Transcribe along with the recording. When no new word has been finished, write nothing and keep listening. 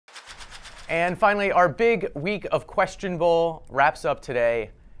And finally, our big week of Question Bowl wraps up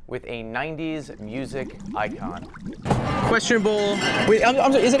today with a 90s music icon. Question Bowl. Wait, I'm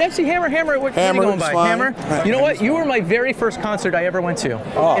sorry, is it MC Hammer? Hammer? What are you going by? Fine. Hammer? You know what? You were my very first concert I ever went to.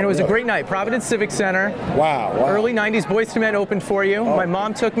 Oh, and it was really? a great night. Providence Civic Center. Wow. Early 90s, Boyz II Men opened for you. My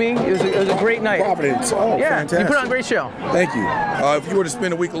mom took me. It was a great night. Providence. Oh, yeah, fantastic. you put on a great show. Thank you. If you were to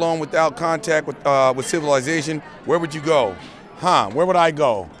spend a week alone without contact with civilization, where would you go? Where would I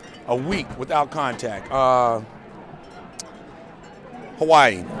go? A week without contact.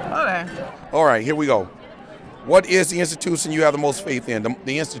 Hawaii. Okay. All right, here we go. What is the institution you have the most faith in?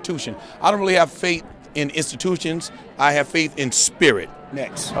 The institution. I don't really have faith in institutions. I have faith in spirit.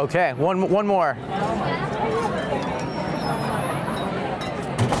 Next. Okay, one more.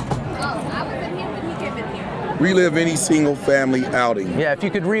 Relive any single family outing. Yeah, if you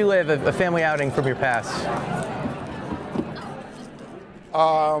could relive a family outing from your past.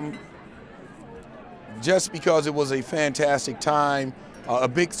 Just because it was a fantastic time, a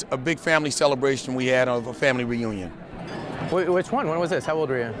big family celebration we had of a family reunion. Which one? When was this? How old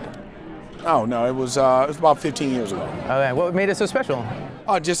were you? Oh no, it was about 15 years ago. Okay, what made it so special?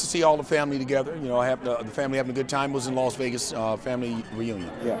 Just to see all the family together. You know, the family having a good time. It was in Las Vegas, family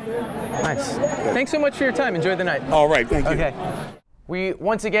reunion. Yeah. Nice. Thanks so much for your time. Enjoy the night. All right, thank you. Okay. We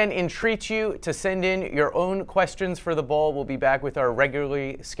once again entreat you to send in your own questions for the bowl. We'll be back with our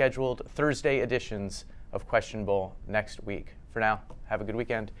regularly scheduled Thursday editions of Question Bowl next week. For now, have a good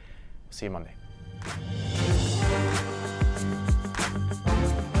weekend. We'll see you Monday.